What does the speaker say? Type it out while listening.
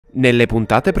nelle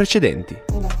puntate precedenti.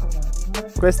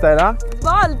 Questa è la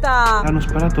Volta! Hanno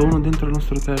sparato uno dentro il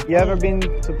nostro hotel. You ever been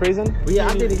to prison?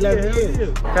 Yeah, I did 11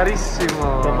 years.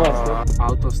 Carissimo. Da posto?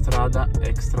 Autostrada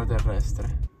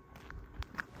extraterrestre.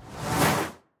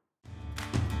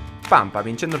 Pampa,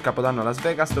 vincendo il Capodanno a Las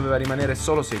Vegas, doveva rimanere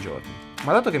solo 6 giorni.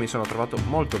 Ma dato che mi sono trovato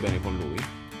molto bene con lui,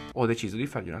 ho deciso di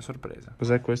fargli una sorpresa.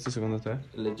 Cos'è questo secondo te?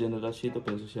 Leggendo dal sito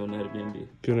penso sia un Airbnb.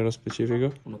 Più nello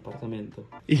specifico? Un appartamento.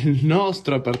 Il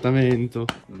nostro appartamento.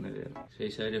 Non è vero. Sei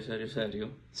serio, serio, serio?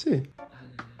 Sì.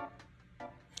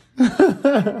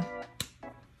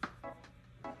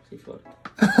 Sei forte.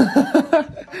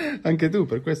 Anche tu,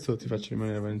 per questo ti faccio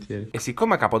rimanere volentieri. E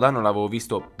siccome a Capodanno l'avevo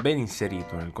visto ben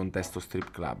inserito nel contesto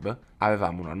strip club,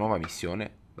 avevamo una nuova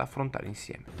missione da affrontare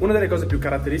insieme. Una delle cose più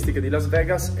caratteristiche di Las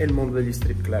Vegas è il mondo degli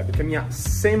strip club, che mi ha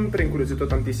sempre incuriosito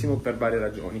tantissimo per varie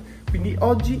ragioni. Quindi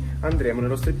oggi andremo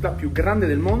nello strip club più grande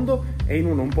del mondo e in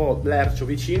uno un po' lercio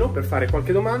vicino per fare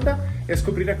qualche domanda e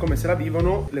scoprire come se la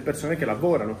vivono le persone che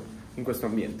lavorano in questo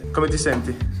ambiente. Come ti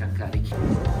senti? Siamo carichi.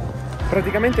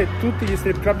 Praticamente tutti gli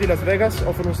strip club di Las Vegas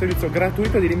offrono un servizio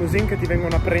gratuito di limousine che ti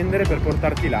vengono a prendere per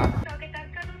portarti là.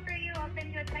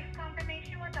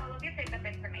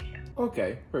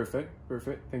 Ok, perfect,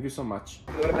 thank you so much.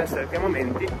 Dovrebbe essere più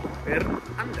momenti per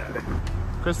andare.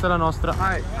 Questa è la nostra.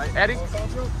 Hi, Eric?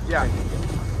 Yeah.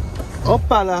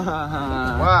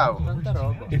 Oppala! Wow!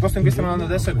 Il posto in cui stiamo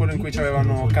andando adesso è quello in cui ci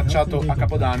avevano cacciato a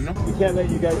Capodanno.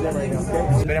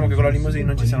 Speriamo che con la limousine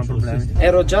non ci siano problemi.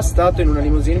 Ero già stato in una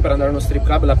limousine per andare a uno strip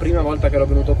club la prima volta che ero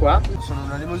venuto qua. Sono in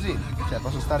una limousine, cioè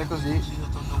posso stare così.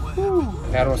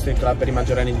 Era uno strip club per i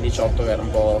maggiorenni di 18, che era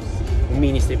un po' un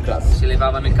mini strip club. Si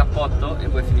levavano il cappotto e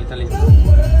poi è finita lì.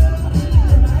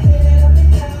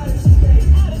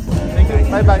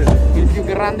 Bye bye. Il più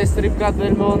grande strip club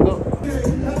del mondo.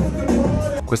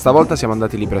 Questa volta siamo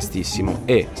andati lì prestissimo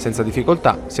e, senza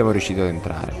difficoltà, siamo riusciti ad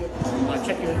entrare.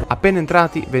 Appena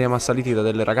entrati, veniamo assaliti da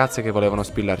delle ragazze che volevano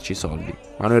spillarci i soldi,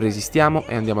 ma noi resistiamo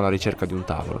e andiamo alla ricerca di un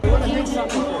tavolo.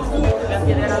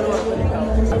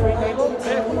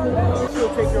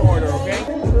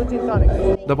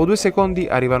 Dopo 2 secondi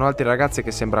arrivano altre ragazze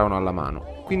che sembravano alla mano,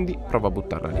 quindi provo a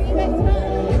buttarla lì.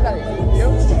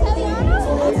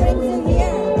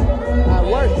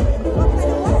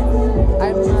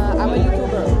 I'm a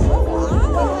YouTuber.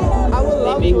 I would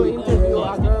love to interview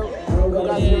a girl who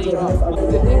got your job. Do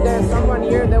you think there's someone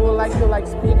here that would like to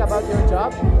speak about your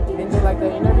job and do the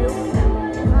interview?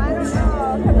 I don't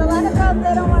know, because a lot of girls,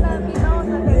 they don't want to be known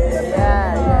that they're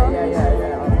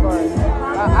Yeah, of course.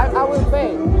 I will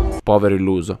pay. Povero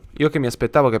illuso. Io che mi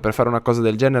aspettavo che per fare una cosa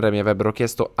del genere mi avrebbero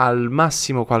chiesto al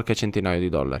massimo qualche centinaio di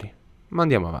dollari. Ma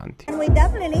andiamo avanti. We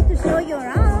definitely need to show you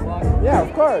around. Yeah,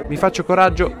 of course. Mi faccio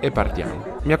coraggio e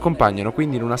partiamo. Mi accompagnano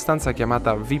quindi in una stanza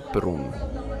chiamata VIP Room,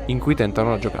 in cui tentano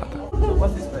la giocata.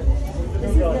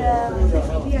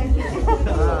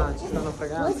 Ci stanno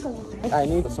fregando. I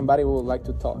need somebody who would like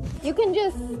to talk. You can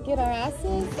just get our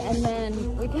asses and then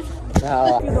we can...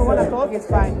 If you don't want to talk, it's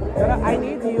fine. I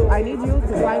need you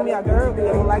to find me a girl who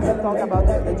would like to talk about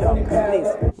the job,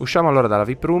 please. Usciamo allora dalla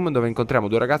VIP Room, dove incontriamo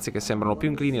 2 ragazze che sembrano più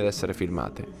inclini ad essere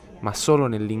filmate, ma solo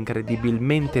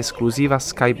nell'incredibilmente esclusiva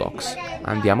Skybox.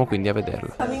 Andiamo quindi a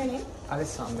vederla.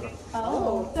 Alessandro.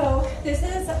 Oh, so this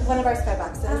is one of our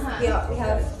skyboxes. We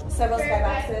have several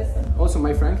skyboxes. Also,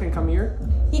 my friend can come here.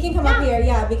 He can come up here,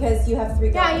 yeah, because you have 3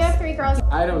 girls. Yeah, you have 3 girls.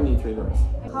 I don't need 3 girls.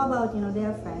 How about,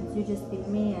 they're friends. You just pick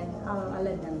me and I'll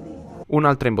let them be.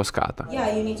 Un'altra imboscata. Yeah,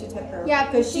 you need to tip her. Yeah,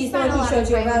 because she's the one who showed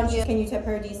you around. You. Can you tip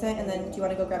her decent, and then do you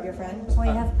want to go grab your friend? We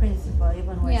have principle,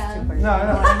 even with strippers.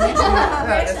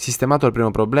 No. Sistemato il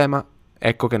primo problema,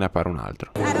 ecco che ne appare un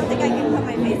altro. I don't think I can put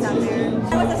my face out there.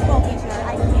 I was a school teacher.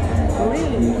 I can't.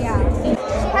 Really? Yeah. She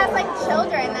has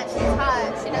children that she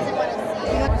taught. She doesn't want to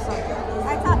see.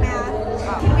 I taught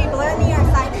math. Can we blur me or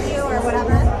sign to you or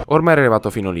whatever? Ormai ero arrivato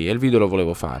fino lì e il video lo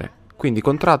volevo fare, quindi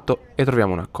contratto e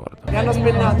troviamo un accordo. Mi hanno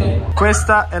spennato.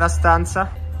 Questa è la stanza.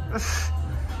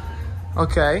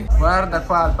 Ok. Guarda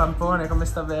qua il pampone come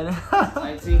sta bene.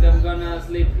 I think I'm gonna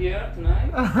sleep here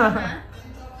tonight.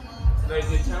 Very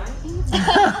good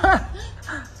time.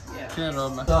 Che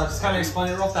roba. So I'll just kind of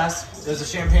explain it real fast. There's a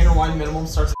champagne or wine minimum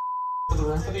starts for the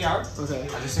room for the hour. Okay.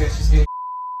 I just say she's getting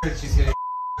she's getting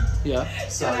Yeah.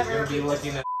 so you're gonna be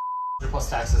looking at plus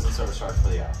taxes and service charge for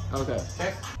the hour. Ok.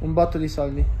 Okay? Un botto di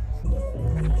soldi.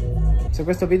 Se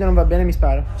questo video non va bene mi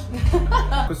sparo.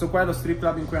 Questo qua è lo strip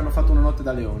club in cui hanno fatto una notte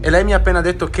da leoni. E lei mi ha appena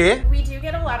detto che We do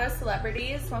get a lot of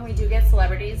celebrities. When we do get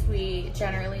celebrities, we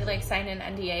generally sign an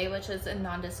NDA, which is a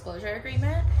non-disclosure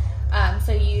agreement.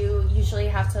 So you usually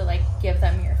have to give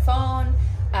them your phone,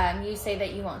 You say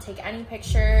that you won't take any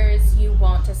pictures, you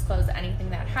won't disclose anything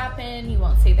that happened, you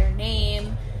won't say their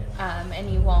name,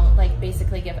 and you won't like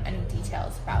basically give any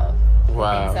details about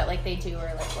things that like they do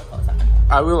or like what goes on.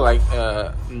 I will like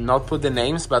not put the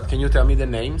names, but can you tell me the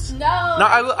names? No. No,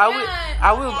 I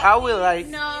will like.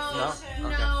 No.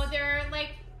 They're like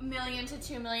 $1 million to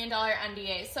 $2 million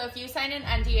NDAs. So if you sign an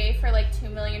NDA for like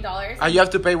 $2 million, you have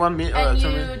to pay $1 million. And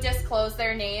you disclose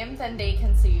their name, then they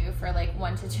can sue you for like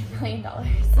 $1 to $2 million.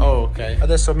 Oh, ok.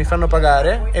 Adesso mi fanno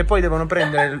pagare e poi devono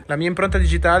prendere la mia impronta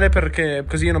digitale perché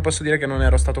così io non posso dire che non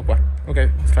ero stato qua. Ok,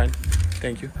 fine.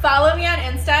 Thank you. Follow me on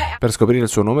Insta. Per scoprire il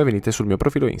suo nome venite sul mio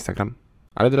profilo Instagram.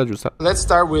 Ale Della Giusta. Let's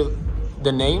start with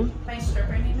the name. My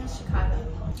stripper name is Chicago.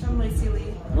 I'm Lacey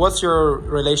Lee. What's your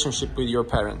relationship with your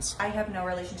parents? I have no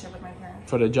relationship with my parents.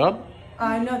 For the job?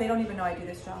 No, they don't even know I do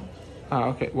this job. Ah,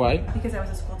 okay. Why? Because I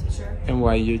was a school teacher. And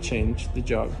why you changed the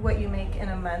job? What you make in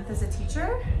a month as a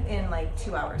teacher in like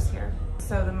 2 hours here.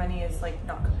 So the money is like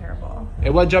not comparable.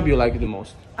 And what job you like the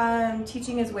most?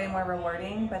 Teaching is way more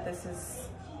rewarding, but this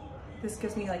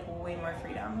gives me like way more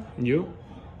freedom. You?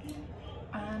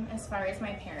 As far as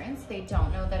my parents, they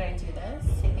don't know that I do this.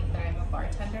 They think that I'm a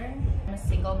bartender. I'm a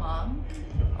single mom.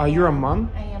 Oh, you're a mom?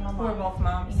 I am a mom. We're both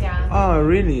moms. Yeah. Oh,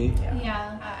 really?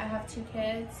 Yeah. I have 2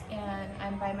 kids and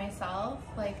I'm by myself.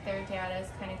 Like their dad is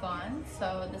kind of gone.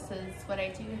 So this is what I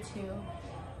do to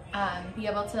be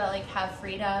able to like have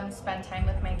freedom, spend time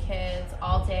with my kids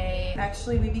all day.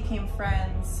 Actually, we became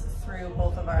friends through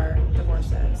both of our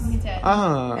divorces. We did.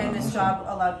 And this job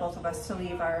allowed both of us to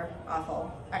leave our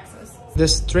awful exes. The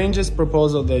strangest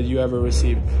proposal that you ever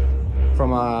received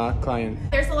from a client?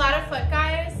 There's a lot of foot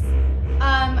guys.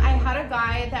 I had a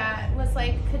guy that was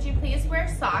like, could you please wear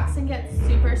socks and get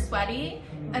super sweaty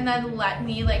and then let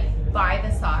me like buy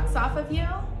the socks off of you?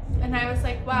 And I was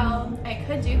like, well, I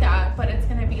could do that, but it's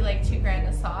gonna be like $2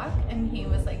 a sock. And he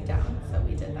was like down, so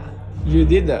we did that. You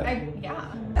did that? Yeah.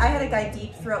 I had a guy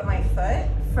deep throat my foot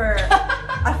for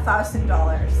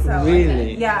 $1,000. So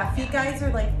really? Yeah, feet guys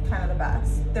are like kind of the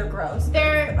best. They're gross.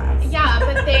 They're the best. Yeah,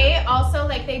 but they also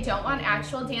like they don't want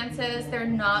actual dances. They're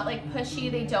not like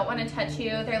pushy. They don't want to touch you.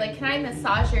 They're like, can I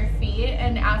massage your feet?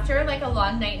 And after like a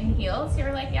long night in heels,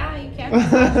 you're like, yeah, you can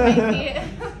massage my feet.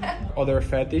 Other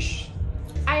fetish?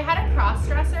 I had a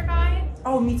cross-dresser guy.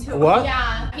 Oh, me too. What?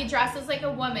 Yeah, he dresses like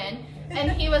a woman. And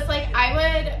he was like, I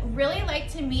would really like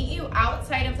to meet you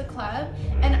outside of the club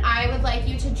and I would like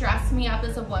you to dress me up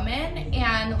as a woman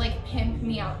and like pimp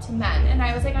me out to men. And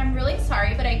I was like, I'm really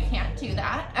sorry, but I can't do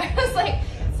that. I was like,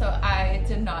 so I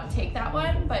did not take that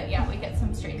one, but yeah, we get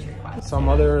some strange requests. Some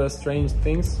other strange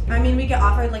things? I mean, we get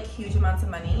offered like huge amounts of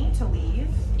money to leave.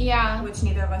 Yeah. Which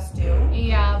neither of us do.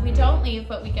 Yeah, we don't leave,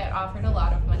 but we get offered a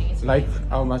lot of money. Like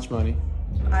how much money?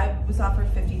 I was offered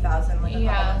 $50,000 like a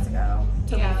couple months ago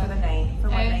to leave for the night, for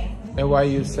one night. And why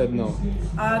you said no?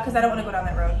 Because I don't want to go down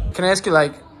that road. Can I ask you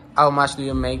like, how much do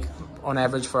you make on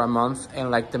average for a month and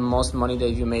like the most money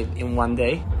that you made in one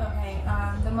day? Okay,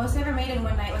 the most I ever made in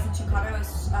one night was in Chicago,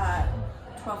 was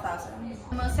 $12,000.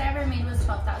 The most I ever made was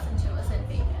 $12,000 too, was in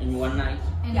Vegas. In one night?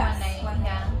 In yes, one night,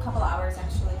 yeah. A couple hours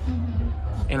actually.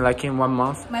 And like in 1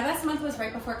 month? My best month was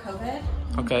right before COVID.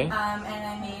 Okay. And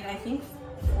I made, I think,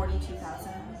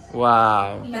 $42,000.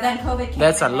 Wow. But then COVID came.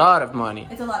 That's a lot of money.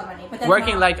 It's a lot of money. But that's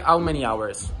working not, like how many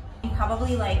hours?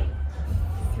 Probably like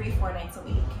 3-4 nights a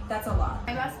week. That's a lot.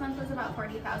 My best month was about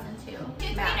 $40,000 too.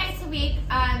 2-3 nights a week.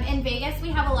 In Vegas, we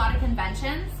have a lot of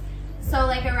conventions. So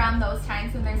like around those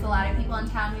times when there's a lot of people in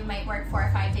town, we might work 4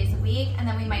 or 5 days a week, and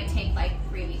then we might take like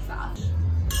 3 weeks off.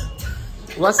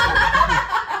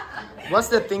 What's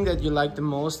the thing that you like the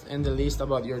most and the least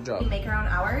about your job? We make our own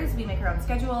hours, we make our own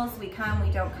schedules, we come,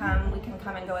 we don't come, we can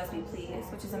come and go as we please,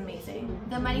 which is amazing.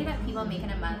 The money that people make in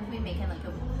a month, we make in like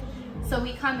a week. So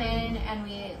we come in and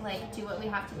we like do what we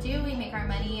have to do, we make our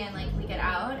money and like we get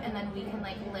out and then we can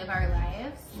like live our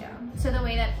lives. Yeah. So the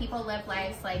way that people live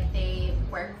lives, like they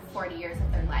work 40 years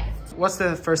of their life. What's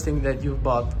the first thing that you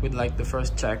bought with like the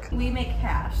first check? We make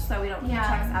cash, so we don't keep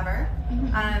checks ever.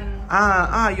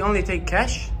 You only take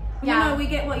cash? No, we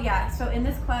get, so in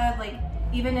this club, like,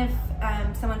 even if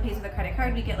someone pays with a credit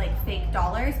card, we get like fake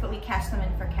dollars, but we cash them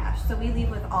in for cash. So we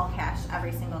leave with all cash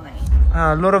every single night.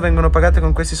 Ah, loro vengono pagate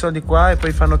con questi soldi qua e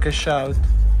poi fanno cash out.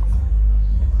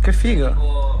 Che figo.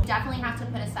 You definitely have to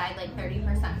put aside like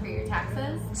 30% for your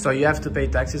taxes. So you have to pay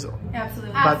taxes?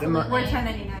 Absolutely. Absolutely. We're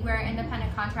 1099. We're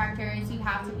independent contractors. You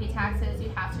have to pay taxes.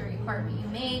 You have to report what you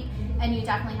make. And you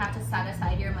definitely have to set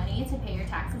aside your money to pay your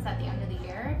taxes at the end of the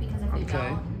year. Because if you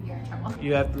don't, you're in trouble.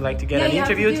 You have like to get an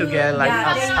interview to get like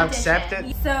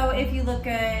accepted? So if you look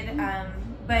good,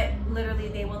 but literally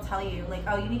they will tell you like,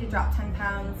 oh, you need to drop 10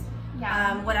 pounds.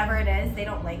 whatever it is they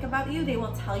don't like about you, they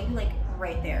will tell you like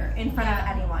right there in front of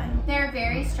anyone. They're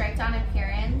very strict on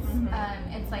appearance.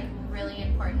 It's like really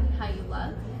important how you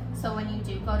look. So when you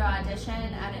do go to audition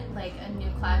at like a new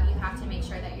club, you have to make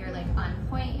sure that you're like on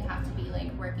point. You have to be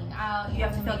like working out. You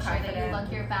have to make sure that you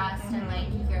look your best and like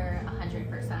you're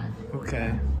 100%.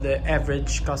 Okay. The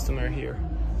average customer here,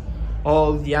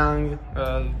 old, young.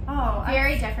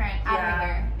 Very different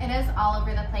everywhere. It is all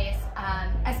over the place,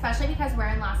 especially because we're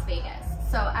in Las Vegas.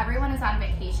 So everyone is on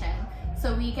vacation.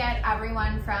 So we get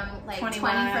everyone from like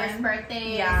 21st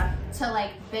birthdays to like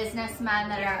businessmen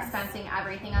that are expensing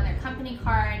everything on their company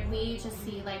card. We just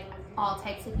see like all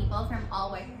types of people from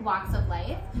all walks of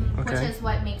life, which is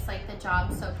what makes like the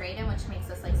job so great and which makes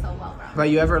us like so well rounded.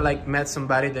 But you ever like met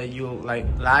somebody that you like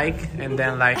and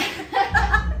then like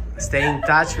stay in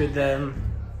touch with them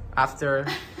after?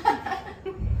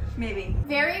 Maybe.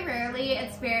 Very rarely.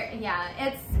 It's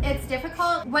it's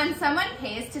difficult. When someone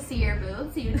pays to see your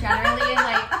boobs, you generally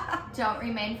like don't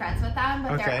remain friends with them,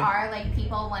 but there are like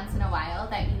people once in a while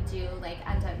that you do like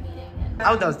end up meeting. And,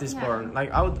 how does this born?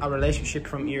 Like how a relationship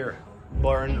from here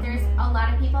born? There's a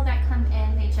lot of people that come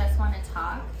in, they just want to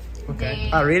talk.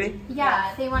 Oh really?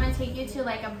 Yeah, they want to take you to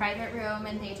like a private room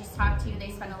and they just talk to you.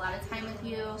 They spend a lot of time with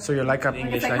you. So you're like a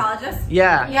English psychologist?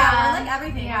 Yeah. We're like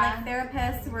everything. We're like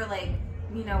therapists. We're like,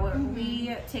 you know,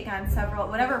 we take on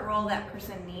whatever role that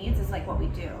person needs is like what we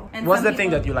do. And what's the thing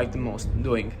that you like the most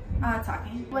doing?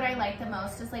 Talking. What I like the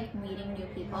most is like meeting new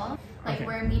people. Like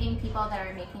we're meeting people that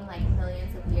are making like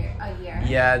millions a year.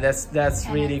 Yeah, that's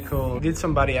really cool. Did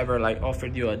somebody ever like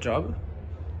offered you a job?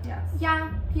 Yes.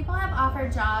 Yeah, people have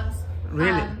offered jobs.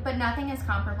 Really? But nothing is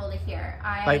comparable to here.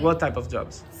 Like what type of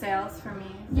jobs? Sales for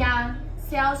me. Yeah.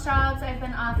 Sales jobs I've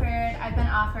been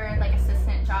offered like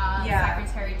assistant jobs,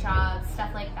 secretary jobs,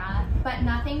 stuff like that. But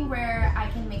nothing where I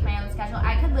can make my own schedule.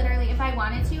 I could literally, if I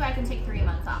wanted to, I can take 3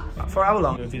 months off. For how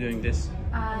long have you been doing this?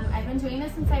 I've been doing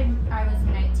this since I was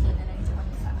 19 and I'm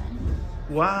 27.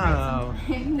 Wow.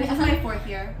 This is my 4th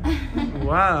year.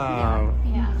 Wow.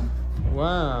 Yeah.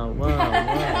 Wow.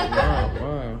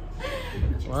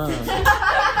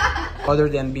 Other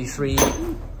than B3.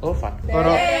 Oh fuck.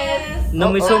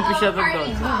 Non mi sono pisciato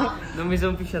addosso. Non mi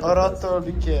sono pisciato Ho rotto il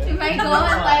bicchiere. My goal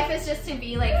in life is just to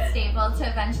be like stable, to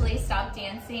eventually stop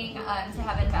dancing, to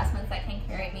have investments that can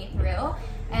carry me through,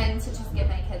 and to just give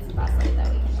my kids the best life that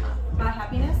we can have.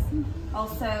 Happiness.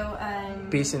 Also,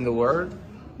 Peace in the world.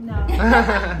 No.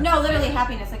 No, literally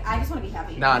happiness. Like I just want to be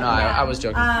happy. No, I was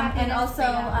joking. And also,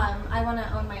 I want to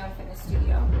own my own fitness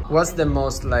studio. What's the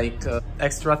most like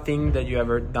extra thing that you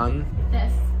ever done?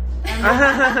 This.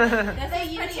 That's a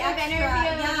YouTube interview.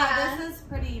 Yeah, this is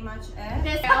pretty much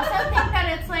it. I also think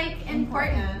that it's like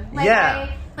important.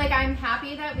 Like I'm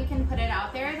happy that we can put it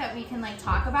out there, that we can like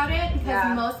talk about it,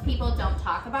 because most people don't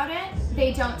talk about it.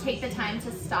 They don't take the time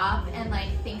to stop and like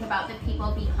think about the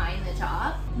people behind the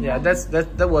job. Yeah,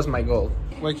 that was my goal.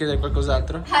 Vuoi chiedere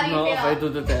qualcos'altro? No, fai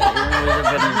tutto te.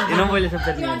 Io non voglio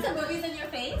sapere niente. You want some boobies in your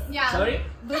face? Yeah. Sorry?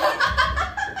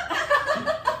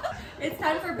 It's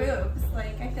time for boobs.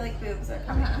 Like I feel like boobs are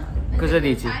coming. Cosa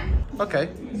dici? Okay,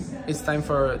 it's time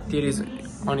for titties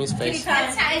on his face.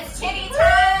 It's titty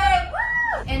time!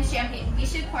 Woo! And champagne. We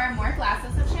should pour more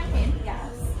glasses of champagne.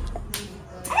 Yes.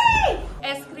 Hey!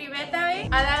 Iscrivetevi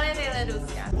a Della della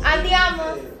Russia.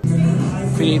 Andiamo!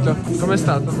 Finito. Com'è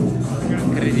stato?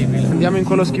 Incredibile. Andiamo in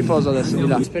quello schifoso adesso di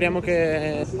là. Speriamo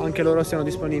che anche loro siano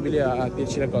disponibili a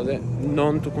dirci le cose.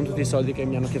 Non con tutti i soldi che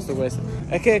mi hanno chiesto questo.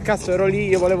 E che cazzo ero lì,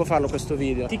 io volevo farlo questo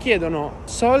video. Ti chiedono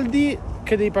soldi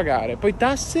che devi pagare, poi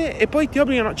tasse e poi ti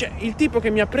obbligano. Cioè il tipo che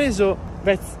mi ha preso,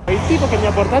 il tipo che mi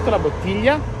ha portato la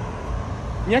bottiglia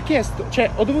mi ha chiesto, cioè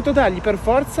ho dovuto dargli per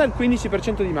forza il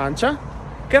 15% di mancia,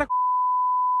 che era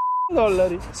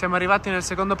 $. Siamo arrivati nel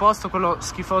secondo posto, quello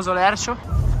schifoso lercio.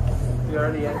 We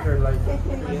already entered like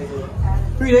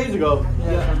 3 days ago.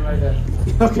 Yeah, I'm right there.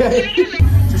 Okay.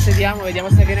 Ci sediamo, vediamo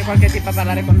se viene qualche tipo a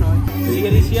parlare con noi. Sì,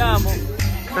 risiamo.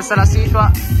 Questa è la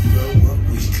situa.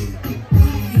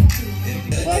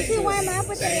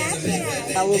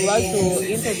 I would like to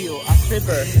interview a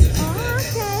stripper. Oh,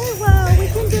 okay. Well, we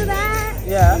can do that.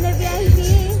 Yeah. In the VIP.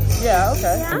 Yeah,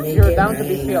 okay. Yeah? You're down to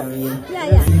be filmed.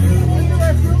 Yeah.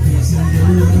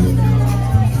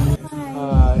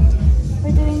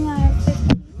 We're doing our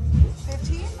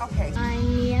 15. Okay.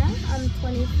 I'm Mia. I'm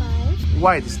 25.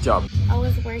 Why this job? I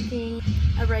was working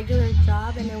a regular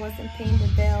job and it wasn't paying the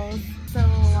bills. So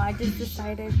I just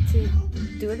decided to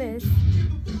do this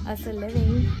as a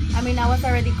living. I mean, I was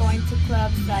already going to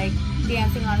clubs, like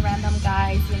dancing on random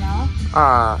guys, you know?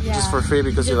 Just for free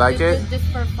because you like it? Just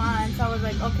for fun. So I was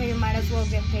like, okay, you might as well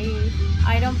get paid.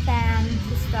 I don't plan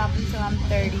to stop until I'm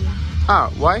 30.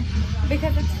 Why?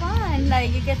 Because it's fun,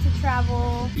 like you get to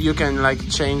travel. You can like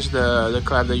change the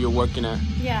club that you're working at.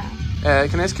 Yeah.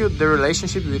 Can I ask you the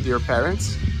relationship with your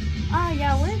parents?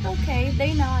 Yeah, we're okay.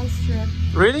 They know I strip.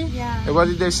 Really? Yeah. And what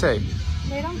did they say?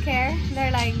 They don't care.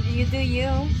 They're like, you do you.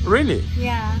 Really?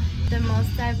 Yeah. The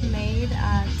most I've made,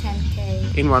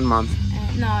 10K. In 1 month?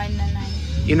 No, in a night.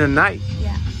 In a night?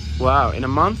 Yeah. Wow, in a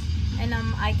month? And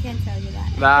I can't tell you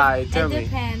that. Tell me. It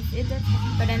depends.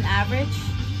 But on average,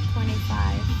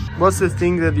 25. What's the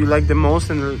thing that you like the most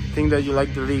and the thing that you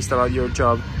like the least about your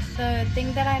job? The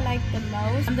thing that I like the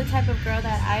most, I'm the type of girl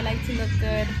that I like to look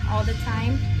good all the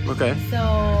time. Okay.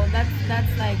 So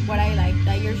that's like what I like,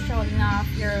 that you're showing off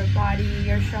your body,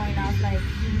 you're showing off like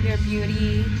your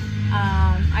beauty.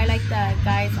 I like that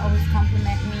guys always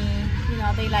compliment me, you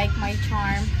know, they like my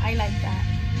charm. I like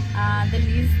that. The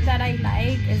least that I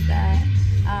like is that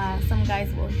some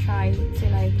guys will try to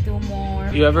like do more.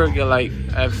 You ever get like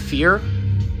fear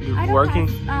working?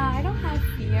 I don't have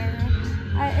fear.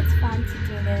 It's fun to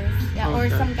do this. Yeah, okay. Or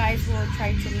some guys will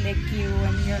try to lick you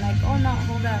and you're like, oh no,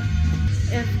 hold up.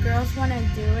 If girls want to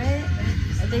do it,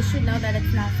 they should know that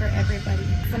it's not for everybody.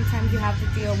 Sometimes you have to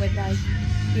deal with like,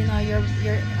 you know, your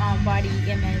body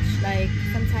image. Like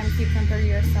sometimes you compare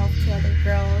yourself to other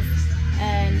girls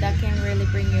and that can really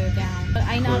bring you down. But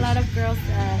I know a lot of girls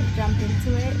jump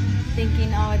into it thinking,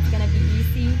 oh, it's gonna be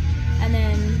easy, and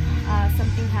then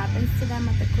something happens to them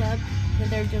at the club.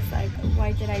 They're just like,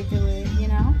 why did I do it, you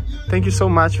know? Thank you so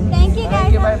much. Thank you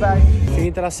guys. Bye bye.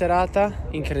 Finita la serata,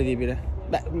 incredibile.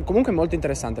 Beh, comunque molto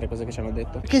interessante le cose che ci hanno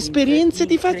detto. Che esperienze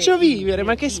ti faccio vivere,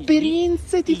 ma che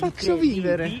esperienze ti faccio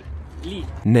vivere.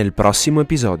 Nel prossimo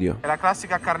episodio. È la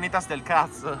classica carnitas del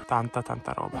cazzo. Tanta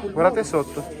roba. Guardate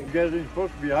sotto.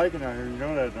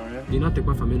 Di notte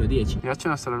qua fa -10. Mi faccio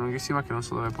una storia lunghissima che non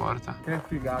so dove porta. Che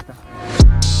figata.